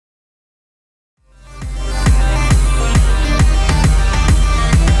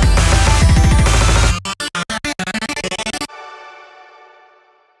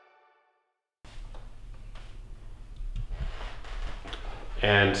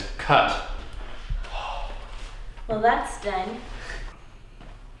And cut. Well, that's done.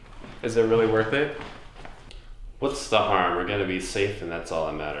 Is it really worth it? What's the harm? We're gonna be safe and that's all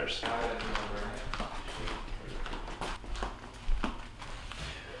that matters.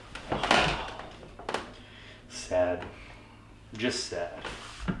 Sad. Just sad.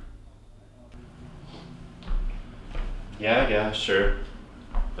 Yeah, sure.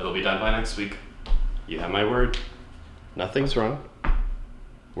 It'll be done by next week. You have my word. Nothing's wrong.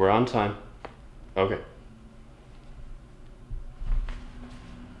 We're on time. Okay.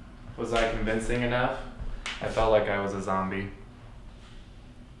 Was I convincing enough? I felt like I was a zombie.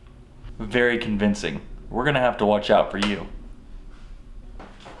 Very convincing. We're gonna have to watch out for you.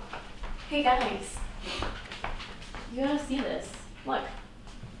 Hey guys, you gotta see this. Look.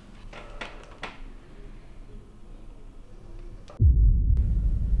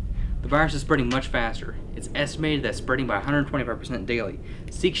 The virus is spreading much faster. It's estimated that it's spreading by 125% daily.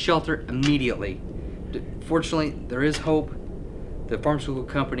 Seek shelter immediately. Fortunately, there is hope. The pharmaceutical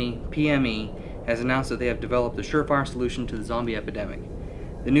company, PME, has announced that they have developed a surefire solution to the zombie epidemic.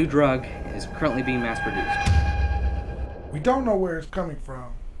 The new drug is currently being mass produced. We don't know where it's coming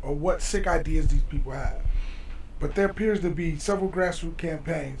from or what sick ideas these people have, but there appears to be several grassroots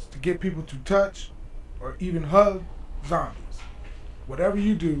campaigns to get people to touch or even hug zombies. Whatever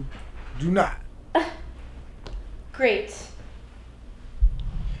you do, do not. Great.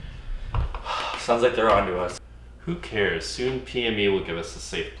 Sounds like they're onto us. Who cares? Soon PME will give us a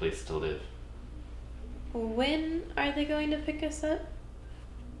safe place to live. When are they going to pick us up?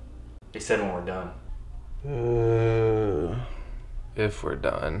 They said when we're done. If we're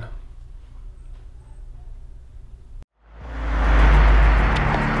done.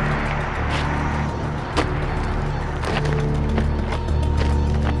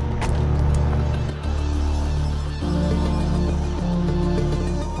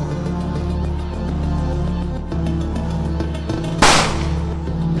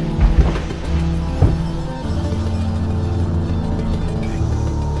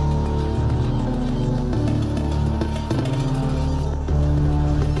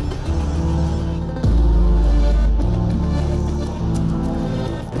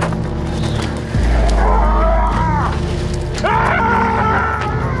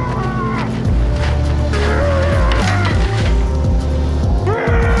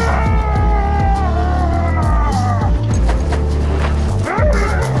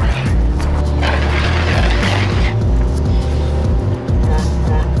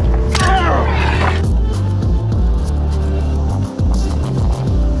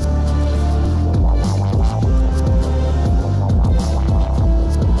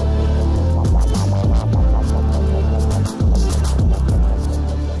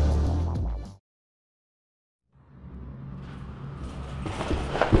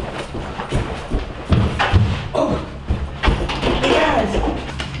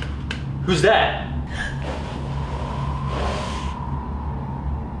 Who's that?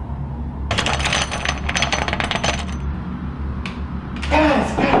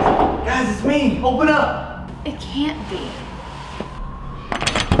 Guys, it's me. Open up. It can't be.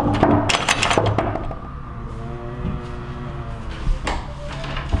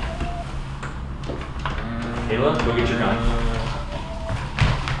 Kaela, go get your gun.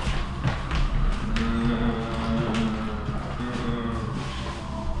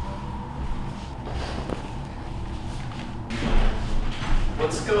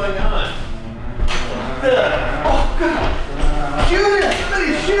 What's going on? Oh, God. Shoot him.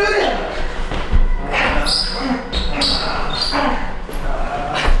 Somebody shoot him.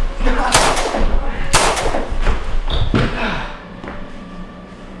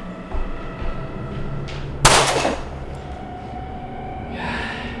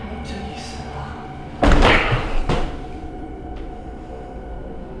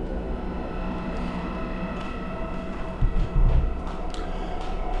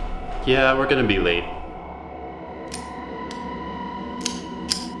 Yeah, we're gonna be late.